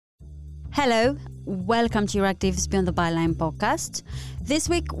Hello, welcome to Euractiv's Beyond the Byline podcast. This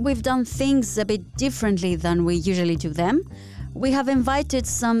week we've done things a bit differently than we usually do them. We have invited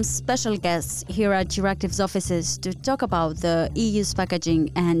some special guests here at Euractiv's offices to talk about the EU's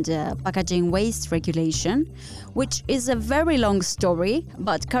packaging and packaging waste regulation, which is a very long story,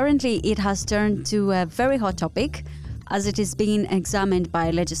 but currently it has turned to a very hot topic as it is being examined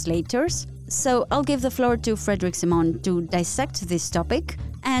by legislators. So I'll give the floor to Frédéric Simon to dissect this topic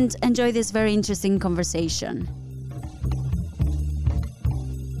and enjoy this very interesting conversation.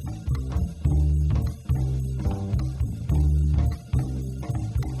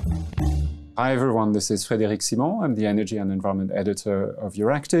 Hi everyone, this is Frédéric Simon. I'm the Energy and Environment Editor of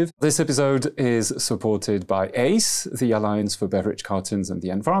Euractiv. This episode is supported by ACE, the Alliance for Beverage Cartons and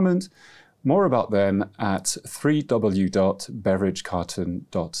the Environment. More about them at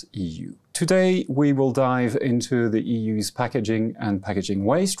www.beveragecarton.eu. Today, we will dive into the EU's packaging and packaging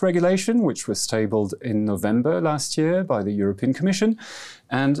waste regulation, which was tabled in November last year by the European Commission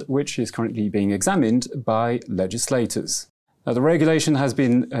and which is currently being examined by legislators. Now, the regulation has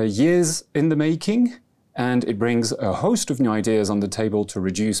been years in the making, and it brings a host of new ideas on the table to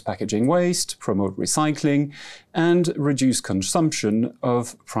reduce packaging waste, promote recycling, and reduce consumption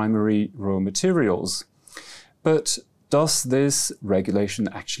of primary raw materials. But does this regulation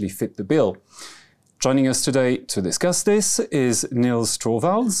actually fit the bill? Joining us today to discuss this is Niels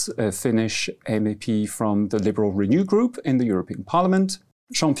Torvalds, a Finnish MEP from the Liberal Renew Group in the European Parliament,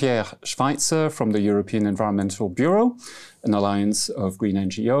 Jean-Pierre Schweitzer from the European Environmental Bureau, an alliance of green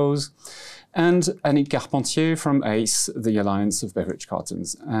NGOs, and Annick Carpentier from ACE, the Alliance of Beverage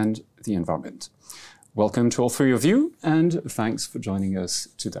Cartons and the Environment. Welcome to all three of you, and thanks for joining us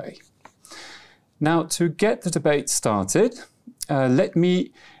today. Now, to get the debate started, let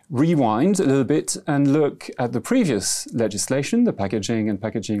me rewind a little bit and look at the previous legislation, the Packaging and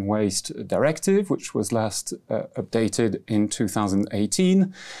Packaging Waste Directive, which was last updated in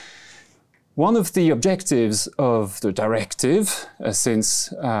 2018. One of the objectives of the directive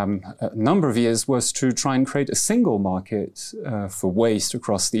since a number of years was to try and create a single market for waste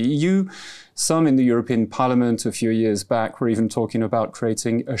across the EU. Some in the European Parliament a few years back were even talking about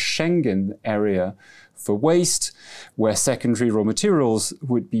creating a Schengen area for waste, where secondary raw materials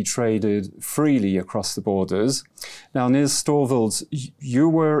would be traded freely across the borders. Now, Niels Torvalds, you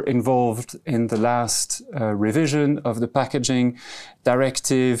were involved in the last revision of the packaging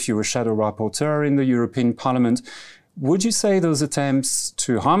directive. You were shadow rapporteur in the European Parliament. Would you say those attempts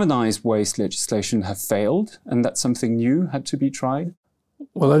to harmonize waste legislation have failed and that something new had to be tried?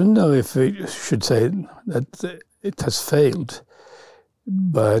 Well, I don't know if we should say that it has failed.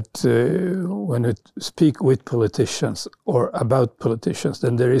 But when we speak with politicians or about politicians,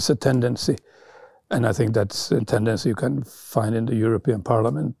 then there is a tendency, and I think that's a tendency you can find in the European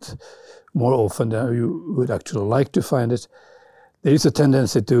Parliament more often than you would actually like to find it. There is a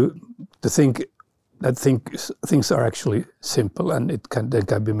tendency to think that things are actually simple and they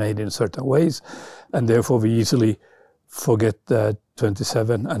can be made in certain ways, and therefore we easily forget that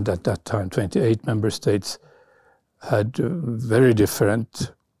 27 and at that time 28 member states had very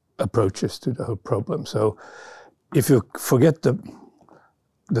different approaches to the whole problem. So if you forget the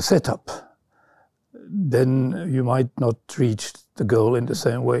setup, then you might not reach the goal in the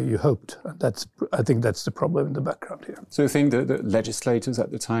same way you hoped. And I think that's the problem in the background here. So you think that the legislators at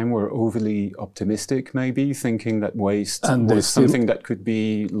the time were overly optimistic, maybe, thinking that waste was something that could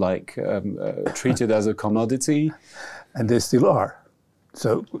be treated as a commodity? And they still are.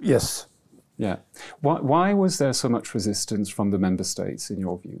 So, yes. Yeah. Why was there so much resistance from the member states, in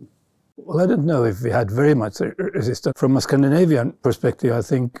your view? Well, I don't know if we had very much resistance. From a Scandinavian perspective, I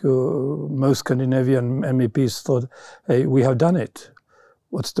think most Scandinavian MEPs thought, hey, we have done it.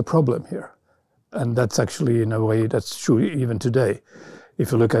 What's the problem here? And that's actually, in a way, that's true even today.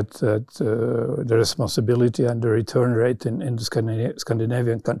 If you look at the responsibility and the return rate in the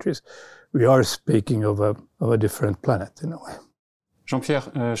Scandinavian countries, we are speaking of a different planet, in a way.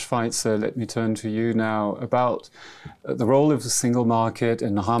 Jean-Pierre Schweitzer, let me turn to you now about the role of the single market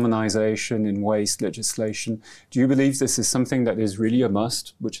and harmonization in waste legislation. Do you believe this is something that is really a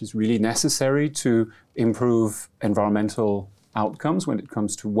must, which is really necessary to improve environmental outcomes when it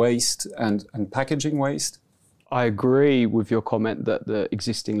comes to waste and packaging waste? I agree with your comment that the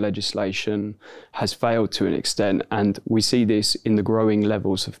existing legislation has failed to an extent, and we see this in the growing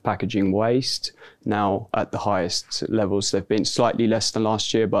levels of packaging waste. Now at the highest levels, they've been slightly less than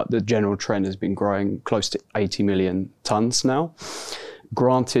last year, but the general trend has been growing close to 80 million tonnes now.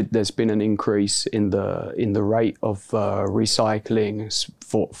 Granted, there's been an increase in the rate of recycling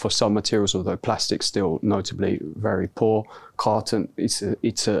for some materials, although plastic's still notably very poor. Carton, it's a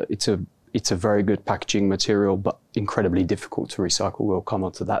it's a very good packaging material, but incredibly difficult to recycle. We'll come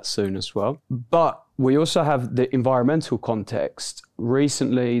on to that soon as well. But we also have the environmental context.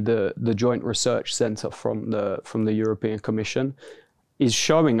 Recently, the Joint Research Centre from the European Commission is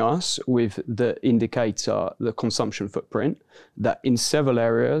showing us with the indicator, the consumption footprint, that in several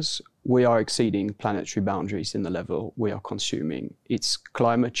areas, we are exceeding planetary boundaries in the level we are consuming. It's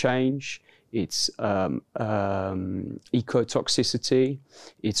climate change, it's ecotoxicity,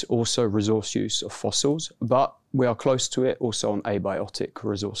 it's also resource use of fossils, but we are close to it also on abiotic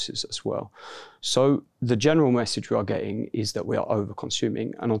resources as well. So the general message we are getting is that we are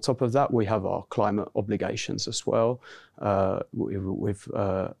over-consuming, and on top of that, we have our climate obligations as well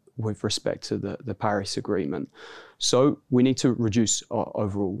with respect to the Paris Agreement. So we need to reduce our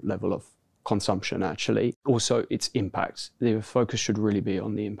overall level of consumption, actually. Also, its impacts. The focus should really be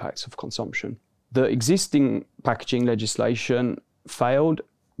on the impacts of consumption. The existing packaging legislation failed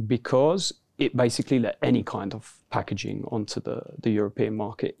because it basically let any kind of packaging onto the European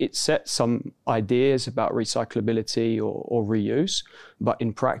market. It set some ideas about recyclability or reuse, but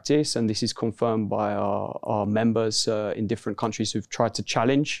in practice, and this is confirmed by our members in different countries who've tried to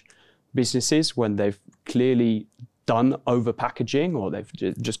challenge businesses when they've clearly done over packaging or they've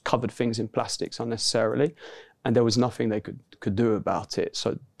just covered things in plastics unnecessarily, and there was nothing they could do about it.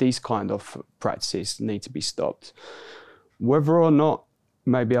 So these kind of practices need to be stopped. Whether or not,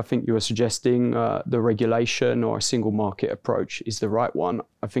 maybe I think you were suggesting the regulation or a single market approach is the right one.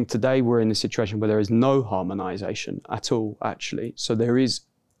 I think today we're in a situation where there is no harmonization at all, actually. So there is,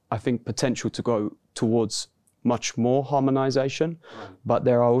 I think, potential to go towards much more harmonization, but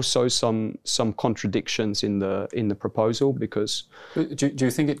there are also some contradictions in the proposal because. Do you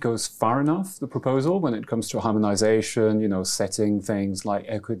think it goes far enough, the proposal, when it comes to harmonization? Setting things like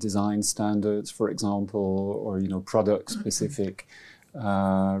eco-design standards, for example, or product-specific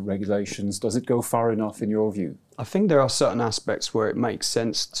regulations. Does it go far enough in your view? I think there are certain aspects where it makes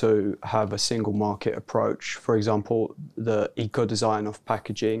sense to have a single market approach. For example, the eco-design of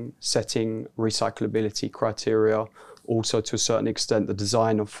packaging, setting recyclability criteria, also to a certain extent the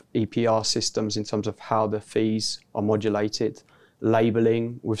design of EPR systems in terms of how the fees are modulated,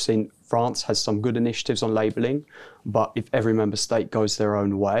 labelling. We've seen France has some good initiatives on labelling, but if every member state goes their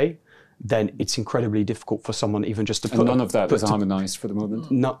own way, then it's incredibly difficult for someone even just to put... And none of that is harmonised for the moment?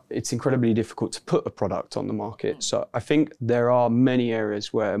 No, it's incredibly difficult to put a product on the market. So I think there are many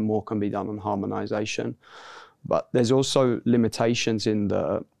areas where more can be done on harmonisation, but there's also limitations in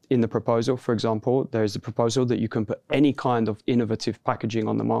the proposal. For example, there's a proposal that you can put any kind of innovative packaging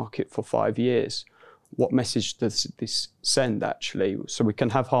on the market for 5 years. What message does this send, actually? So we can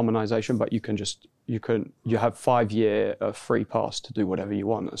have harmonisation, but you have 5-year free pass to do whatever you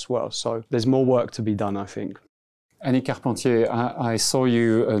want as well. So there's more work to be done, I think. Annie Carpentier, I saw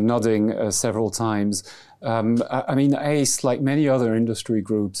you nodding several times. ACE, like many other industry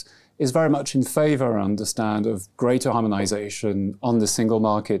groups, is very much in favour, I understand, of greater harmonisation on the single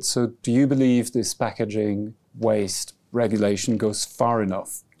market. So do you believe this packaging waste regulation goes far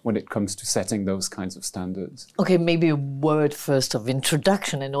enough when it comes to setting those kinds of standards? Okay, maybe a word first of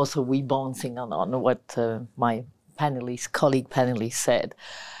introduction and also rebouncing on what my colleague panelists said.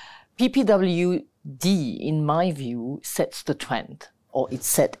 PPWD, in my view, sets the trend, or it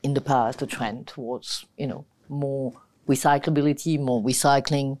set in the past the trend towards, more recyclability, more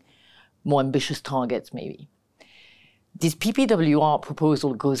recycling, more ambitious targets maybe. This PPWR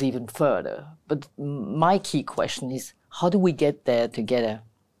proposal goes even further, but my key question is, how do we get there together?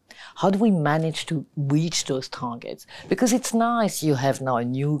 How do we manage to reach those targets? Because it's nice you have now a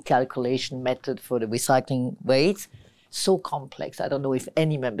new calculation method for the recycling rates. So complex. I don't know if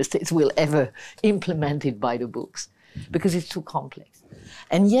any member states will ever implement it by the books because it's too complex.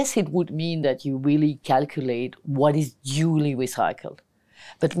 And yes, it would mean that you really calculate what is duly recycled.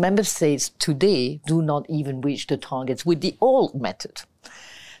 But member states today do not even reach the targets with the old method.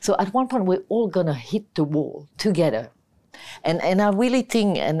 So at one point, we're all going to hit the wall together. And I really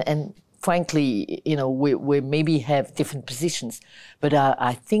think, and frankly, we maybe have different positions, but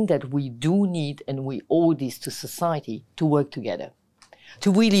I think that we do need, and we owe this to society, to work together,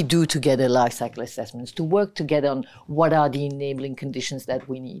 to really do together life cycle assessments, to work together on what are the enabling conditions that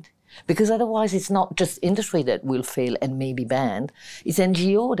we need. Because otherwise it's not just industry that will fail and may be banned, it's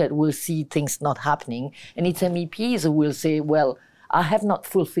NGO that will see things not happening, and it's MEPs who will say, well, I have not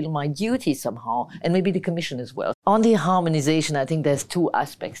fulfilled my duty somehow, and maybe the Commission as well. On the harmonization, I think there's two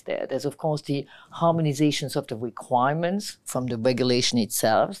aspects there. There's, of course, the harmonizations of the requirements from the regulation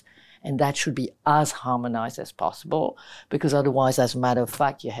itself, And that should be as harmonized as possible, because otherwise, as a matter of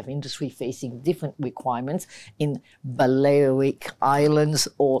fact, you have industry facing different requirements in Balearic Islands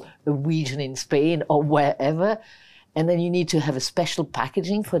or a region in Spain or wherever. And then you need to have a special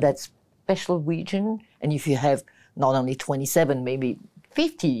packaging for that special region. And if you have not only 27, maybe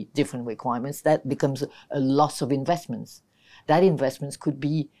 50 different requirements, that becomes a loss of investments. That investments could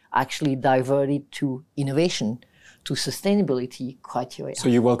be actually diverted to innovation, to sustainability criteria. So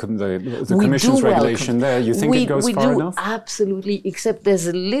you welcome the Commission's regulation there. You think it goes far enough? Absolutely, except there's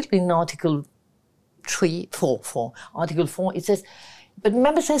a little in Article 4. Article 4, it says, but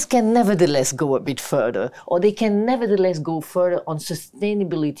member states can nevertheless go a bit further, or they can nevertheless go further on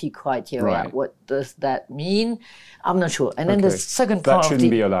sustainability criteria. Right. What does that mean? I'm not sure. And then the second part that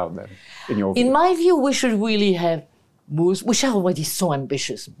shouldn't be allowed then, in your view. In my view, we should really have rules, which are already so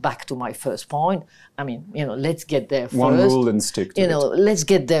ambitious. Back to my first point. I mean, let's get there first. One rule and stick to it. Let's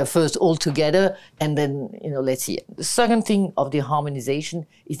get there first all together, and then, let's see. The second thing of the harmonization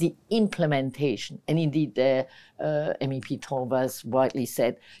is the implementation. And indeed, there, MEP Torvalds rightly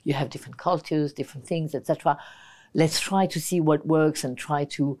said, you have different cultures, different things, etc. Let's try to see what works and try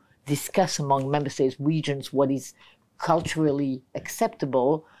to discuss among member states, regions, what is culturally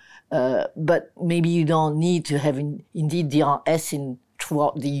acceptable. But maybe you don't need to have indeed DRS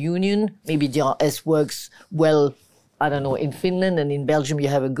throughout the union. Maybe DRS works well, I don't know, in Finland, and in Belgium you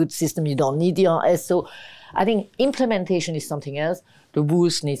have a good system, you don't need DRS. So I think implementation is something else. The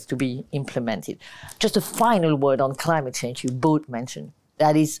rules needs to be implemented. Just a final word on climate change, you both mentioned.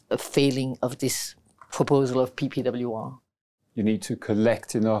 That is a failing of this proposal of PPWR. You need to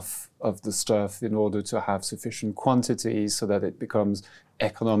collect enough of the stuff in order to have sufficient quantities so that it becomes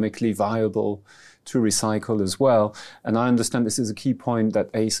economically viable to recycle as well. And I understand this is a key point that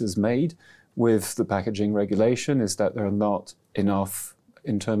ACE has made with the packaging regulation, is that there are not enough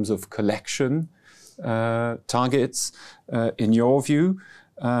in terms of collection targets, in your view.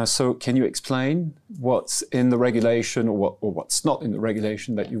 So can you explain what's in the regulation or what's not in the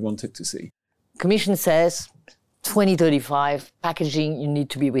regulation that you wanted to see? Commission says 2035 packaging, you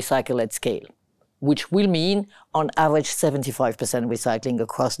need to be recycled at scale, which will mean on average 75% recycling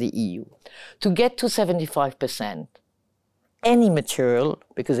across the EU. To get to 75%, any material,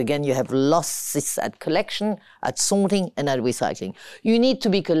 because again you have losses at collection, at sorting and at recycling, you need to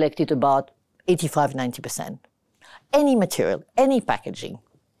be collected about 85-90%. Any material, any packaging.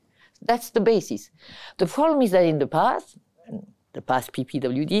 That's the basis. The problem is that in the past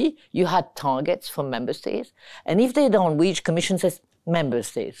PPWD, you had targets from member states, and if they don't reach, Commission says, member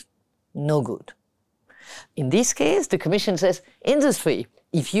states, no good. In this case, the Commission says, industry,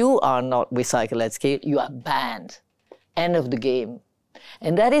 if you are not recycled at scale, you are banned. End of the game.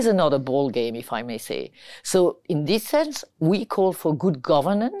 And that is another ball game, if I may say. So in this sense, we call for good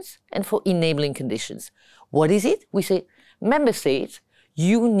governance and for enabling conditions. What is it? We say, member states,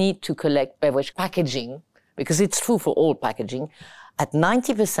 you need to collect beverage packaging, because it's true for all packaging, at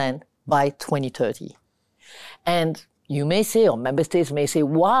 90% by 2030. And you may say, or member states may say,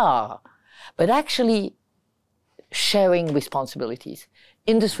 wow, but actually sharing responsibilities.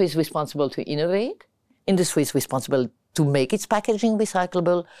 Industry is responsible to innovate. Industry is responsible to make its packaging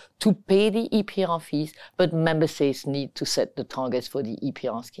recyclable, to pay the EPR fees, but member states need to set the targets for the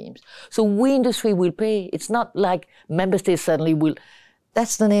EPR schemes. So we industry will pay. It's not like member states suddenly will.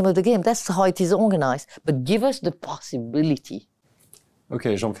 That's the name of the game. That's how it is organized. But give us the possibility.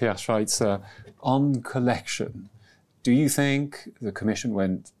 Okay, Jean-Pierre Schweitzer, on collection, do you think the Commission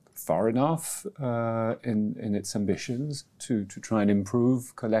went far enough in its ambitions to try and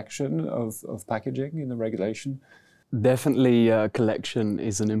improve collection of packaging in the regulation? Definitely collection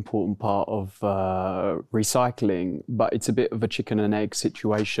is an important part of recycling, but it's a bit of a chicken and egg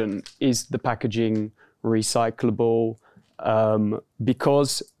situation. Is the packaging recyclable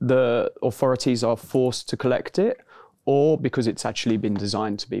because the authorities are forced to collect it, or because it's actually been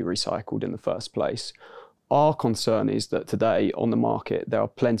designed to be recycled in the first place? Our concern is that today on the market, there are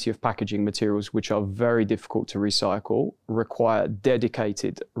plenty of packaging materials which are very difficult to recycle, require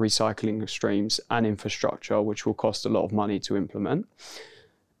dedicated recycling streams and infrastructure, which will cost a lot of money to implement.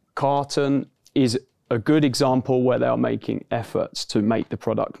 Carton is a good example where they are making efforts to make the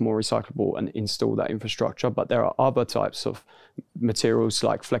product more recyclable and install that infrastructure. But there are other types of materials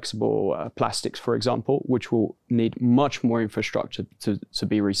like flexible plastics, for example, which will need much more infrastructure to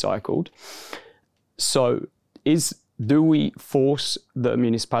be recycled. So do we force the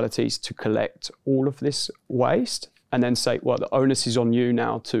municipalities to collect all of this waste and then say, well, the onus is on you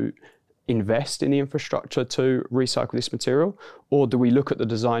now to invest in the infrastructure to recycle this material? Or do we look at the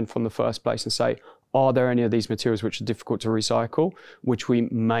design from the first place and say, are there any of these materials which are difficult to recycle, which we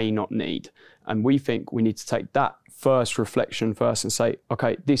may not need? And we think we need to take that first reflection first and say,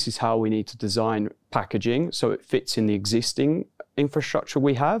 okay, this is how we need to design packaging so it fits in the existing infrastructure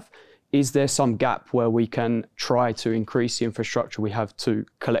we have. Is there some gap where we can try to increase the infrastructure we have to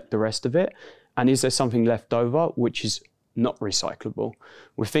collect the rest of it? And is there something left over which is not recyclable?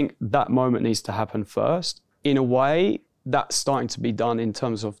 We think that moment needs to happen first. In a way, that's starting to be done in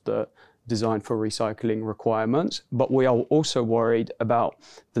terms of the design for recycling requirements, but we are also worried about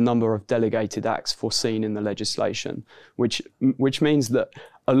the number of delegated acts foreseen in the legislation, which means that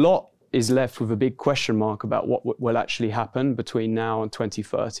a lot is left with a big question mark about what will actually happen between now and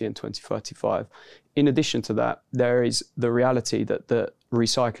 2030 and 2035. In addition to that, there is the reality that the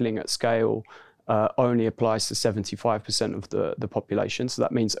recycling at scale only applies to 75% of the population. So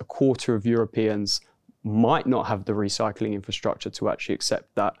that means a quarter of Europeans might not have the recycling infrastructure to actually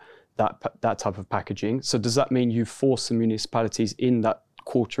accept that type of packaging. So does that mean you force the municipalities in that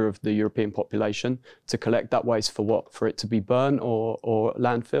quarter of the European population to collect that waste for what? For it to be burned or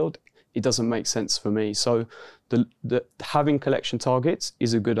landfilled? It doesn't make sense for me. So the having collection targets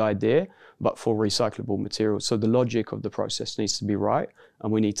is a good idea, but for recyclable materials. So the logic of the process needs to be right,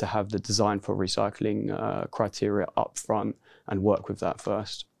 and we need to have the design for recycling criteria up front and work with that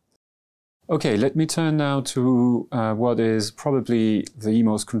first. Okay, let me turn now to what is probably the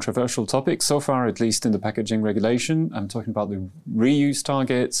most controversial topic so far, at least in the packaging regulation. I'm talking about the reuse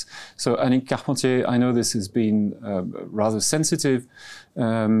targets. So Annick Carpentier, I know this has been a rather sensitive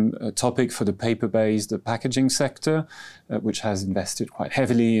topic for the paper-based packaging sector, which has invested quite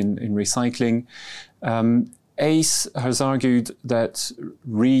heavily in recycling. ACE has argued that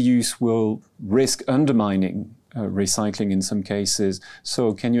reuse will risk undermining recycling in some cases.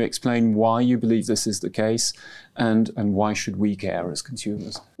 So can you explain why you believe this is the case, and why should we care as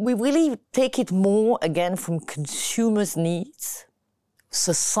consumers? We really take it more, again, from consumers' needs,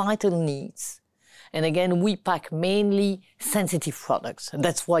 societal needs. And again, we pack mainly sensitive products, and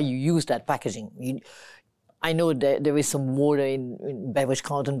that's why you use that packaging. I know that there is some water in beverage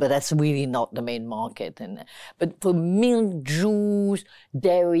carton, but that's really not the main market. But for milk, juice,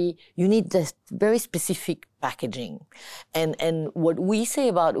 dairy, you need this very specific packaging. And what we say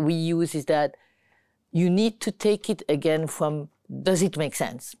about reuse is that you need to take it again from, does it make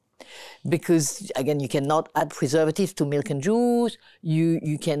sense? Because again, you cannot add preservatives to milk and juice.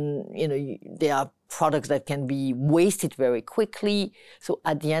 You can, there are products that can be wasted very quickly. So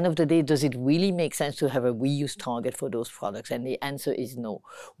at the end of the day, does it really make sense to have a reuse target for those products? And the answer is no.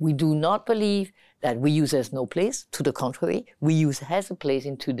 We do not believe that reuse has no place. To the contrary, reuse has a place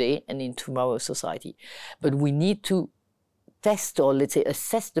in today and in tomorrow's society. But we need to test, or let's say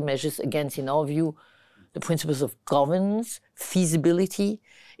assess the measures against, in our view, the principles of governance, feasibility,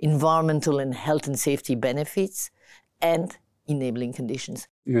 environmental and health and safety benefits, and enabling conditions.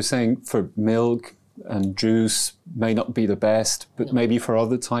 You're saying for milk and juice may not be the best, but maybe for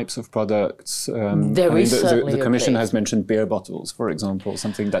other types of products. The Commission has mentioned beer bottles, for example,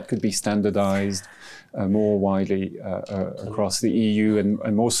 something that could be standardized more widely across the EU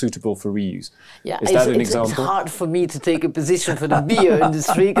and more suitable for reuse. Yeah, is that an example? It's hard for me to take a position for the beer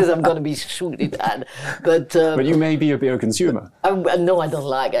industry because I'm going to be shooted at. But you may be a beer consumer. No, I don't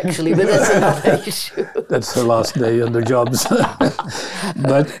like, actually, but that's another issue. That's the last day on the jobs.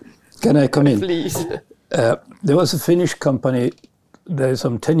 But can I come in? Please. There was a Finnish company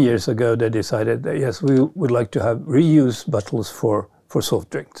some 10 years ago. They decided that, yes, we would like to have reuse bottles for soft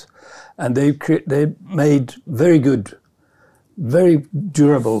drinks. And they made very good, very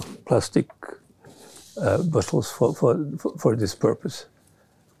durable plastic bottles for this purpose.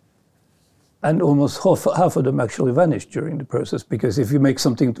 And almost half of them actually vanished during the process, because if you make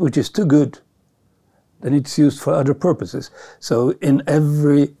something which is too good, then it's used for other purposes. So in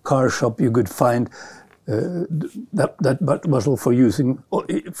every car shop you could find that bottle for using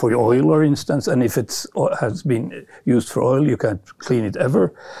for oil, for instance, and if it has been used for oil, you can't clean it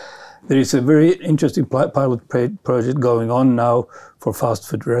ever. There is a very interesting pilot project going on now for fast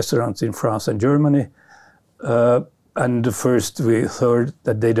food restaurants in France and Germany. And the first we heard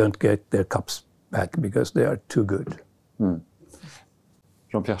that they don't get their cups back because they are too good.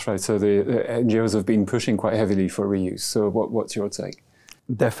 Jean-Pierre Schweit, so the NGOs have been pushing quite heavily for reuse. So what's your take?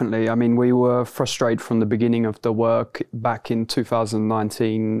 Definitely. I mean, we were frustrated from the beginning of the work back in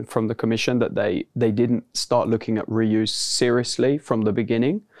 2019 from the Commission that they didn't start looking at reuse seriously from the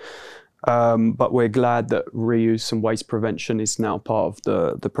beginning. But we're glad that reuse and waste prevention is now part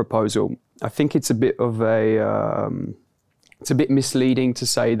of the proposal. I think it's a bit misleading to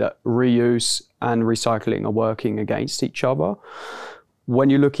say that reuse and recycling are working against each other. when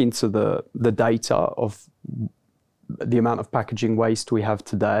you look into the data of the amount of packaging waste we have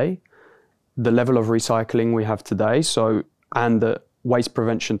today, the level of recycling we have today, and the waste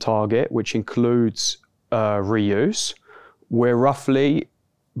prevention target, which includes reuse, we're roughly,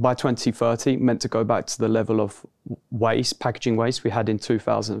 by 2030, meant to go back to the level of packaging waste we had in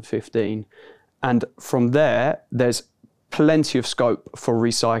 2015. And from there, there's plenty of scope for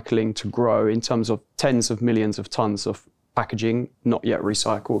recycling to grow in terms of tens of millions of tons of packaging not yet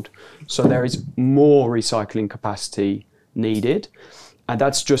recycled. So there is more recycling capacity needed. And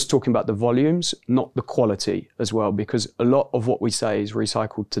that's just talking about the volumes, not the quality as well, because a lot of what we say is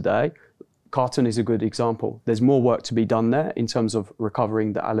recycled today. Carton is a good example. There's more work to be done there in terms of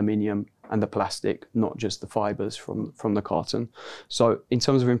recovering the aluminium and the plastic, not just the fibers from the carton. So in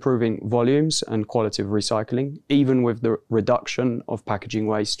terms of improving volumes and quality of recycling, even with the reduction of packaging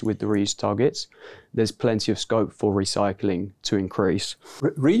waste with the reuse targets, there's plenty of scope for recycling to increase.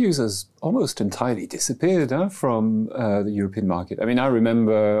 Reuse has almost entirely disappeared from the European market. I mean, I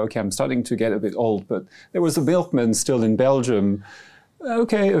remember, I'm starting to get a bit old, but there was a milkman still in Belgium,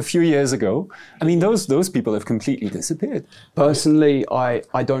 a few years ago. I mean, those people have completely disappeared. Personally, I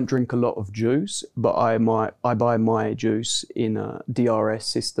don't drink a lot of juice, but I buy my juice in a DRS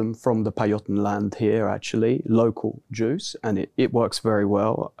system from the Pajottenland here, actually, local juice, and it works very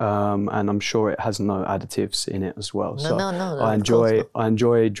well. And I'm sure it has no additives in it as well. No, I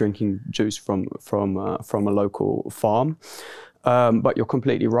enjoy drinking juice from a local farm. But you're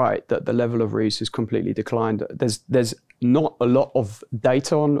completely right that the level of reuse has completely declined. There's not a lot of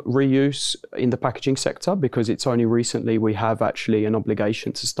data on reuse in the packaging sector because it's only recently we have actually an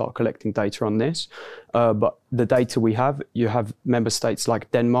obligation to start collecting data on this. But the data we have, you have member states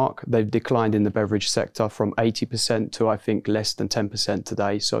like Denmark, they've declined in the beverage sector from 80% to I think less than 10%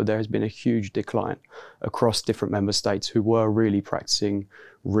 today. So there has been a huge decline across different member states who were really practicing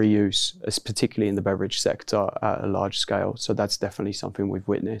reuse, particularly in the beverage sector at a large scale. So that's definitely something we've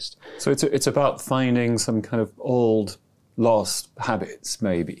witnessed. So it's about finding some kind of old, lost habits,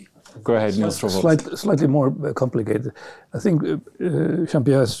 maybe. Go ahead, Niels Torvalds. Slightly more complicated. I think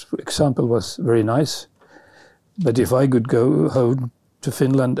Jean-Pierre's example was very nice. But if I could go home to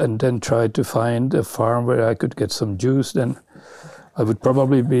Finland and then try to find a farm where I could get some juice, then I would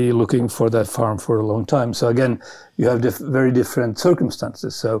probably be looking for that farm for a long time. So again, you have very different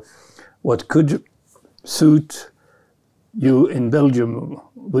circumstances. So what could suit you in Belgium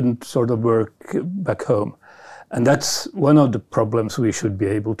wouldn't sort of work back home. And that's one of the problems we should be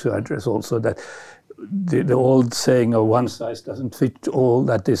able to address also, that the old saying of one size doesn't fit all,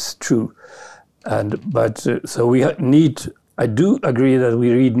 that is true. So we need, I do agree that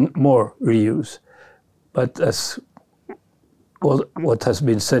we need more reuse, but as what has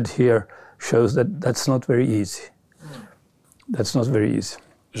been said here shows that that's not very easy. That's not very easy.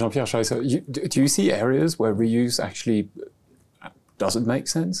 Jean-Pierre Scheisser, do you see areas where reuse actually doesn't make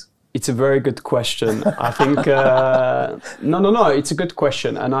sense? It's a very good question. I think no. It's a good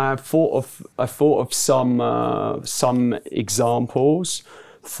question, and I thought of some examples.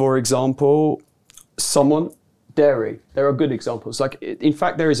 For example, dairy. There are good examples. Like, in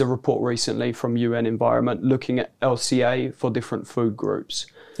fact, there is a report recently from UN Environment looking at LCA for different food groups.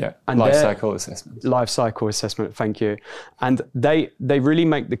 Yeah, and life cycle assessment. Life cycle assessment, thank you. And they really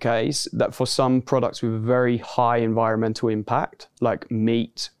make the case that for some products with a very high environmental impact, like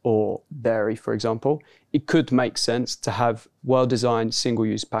meat or dairy, for example, it could make sense to have well-designed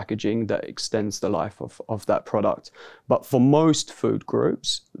single-use packaging that extends the life of that product. But for most food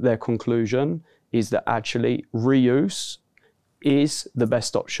groups, their conclusion is that actually reuse is the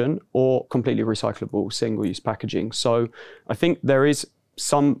best option, or completely recyclable single-use packaging. So I think there is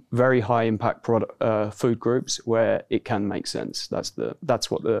some very high impact food groups where it can make sense.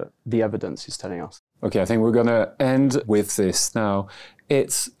 That's what the evidence is telling us. Okay, I think we're going to end with this now.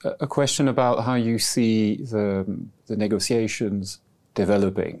 It's a question about how you see the negotiations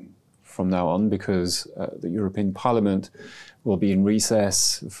developing from now on, because the European Parliament will be in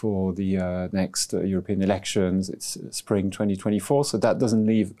recess for the next European elections. It's spring 2024, so that doesn't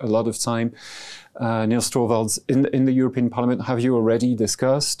leave a lot of time. Niels Torvalds, in the European Parliament, have you already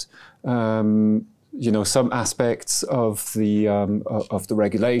discussed some aspects of the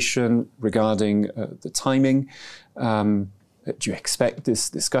regulation regarding the timing? Do you expect this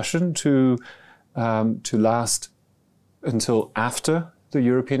discussion to last until after the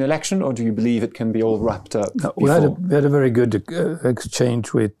European election, or do you believe it can be all wrapped up before? We had a very good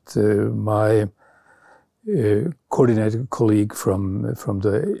exchange with my coordinated colleague from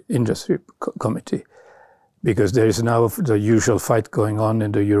the industry committee, because there is now the usual fight going on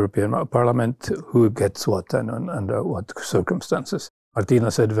in the European Parliament, who gets what and under what circumstances.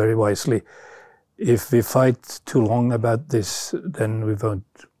 Martina said very wisely, if we fight too long about this, then we won't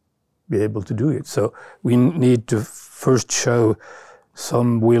be able to do it. So we need to first show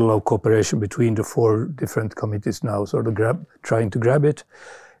some will of cooperation between the 4 different committees now, sort of trying to grab it.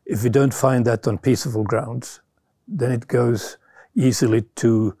 If we don't find that on peaceful grounds, then it goes easily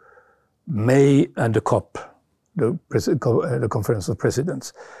to May and the COP, the Conference of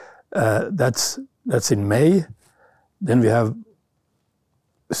Presidents. That's in May. Then we have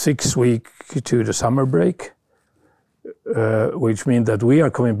 6 weeks to the summer break, which means that we are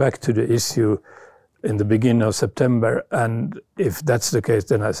coming back to the issue in the beginning of September. And if that's the case,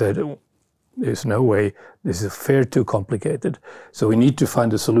 then I said, there's no way. This is far too complicated. So we need to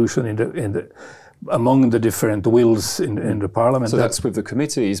find a solution among the different wills in the parliament. So that's with the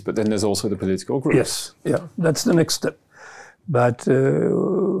committees, but then there's also the political groups. Yes, yeah, that's the next step. But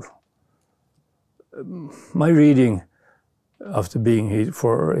my reading, after being here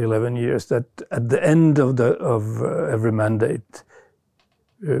for 11 years, that at the end of every mandate,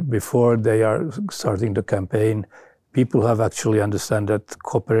 before they are starting the campaign, people have actually understand that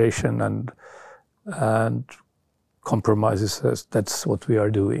cooperation and compromises, that's what we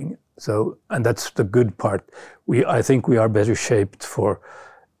are doing. So, and that's the good part. I think we are better shaped for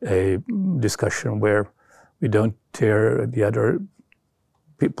a discussion where we don't tear the other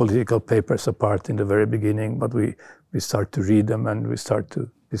political papers apart in the very beginning, but we start to read them and we start to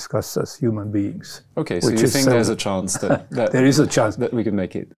discuss as human beings. Okay, so you think there's a chance that there is a chance that we can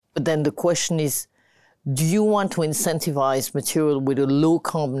make it? But then the question is, do you want to incentivize material with a low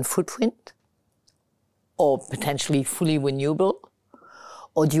carbon footprint or potentially fully renewable?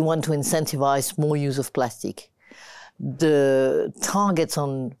 Or do you want to incentivize more use of plastic? The targets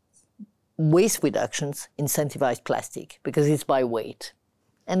on waste reductions incentivize plastic because it's by weight.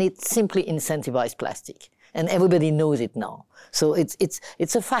 And it simply incentivizes plastic. And everybody knows it now. So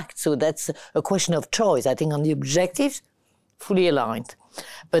it's a fact. So that's a question of choice. I think on the objectives, fully aligned.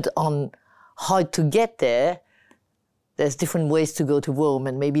 But on how to get there, there's different ways to go to Rome,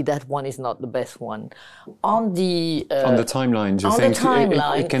 and maybe that one is not the best one. On the timeline, do you think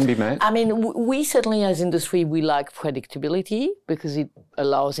it can be met? I mean, we certainly as industry, we like predictability because it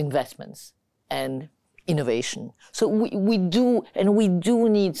allows investments and innovation. So we do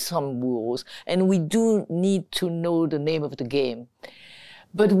need some rules, and we do need to know the name of the game.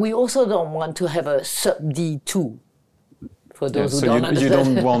 But we also don't want to have a sub D2. For those who don't understand.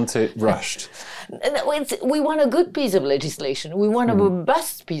 You don't want it rushed. We want a good piece of legislation. We want a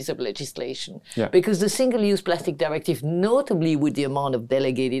robust piece of legislation. Yeah. Because the Single-Use Plastic Directive, notably with the amount of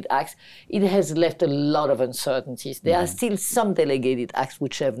delegated acts, it has left a lot of uncertainties. There are still some delegated acts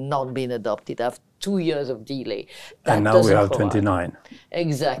which have not been adopted after 2 years of delay. And now we have 29.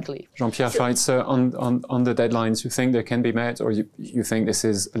 Exactly. Jean-Pierre Schweitzer, on the deadlines, you think they can be met, or you think this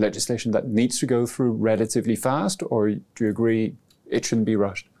is legislation that needs to go through relatively fast, or do you agree it shouldn't be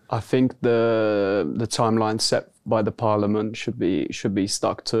rushed? I think the timeline set by the Parliament should be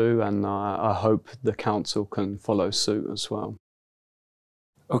stuck to, and I hope the Council can follow suit as well.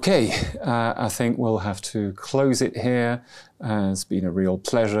 Okay, I think we'll have to close it here. It's been a real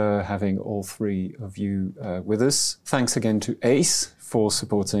pleasure having all 3 of you with us. Thanks again to ACE for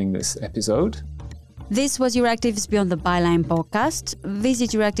supporting this episode. This was Euractiv's Beyond the Byline podcast.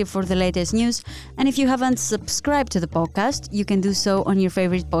 Visit Euractiv for the latest news. And if you haven't subscribed to the podcast, you can do so on your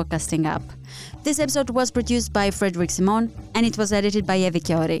favorite podcasting app. This episode was produced by Frederic Simon, and it was edited by Evi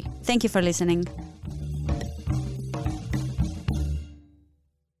Chiori. Thank you for listening.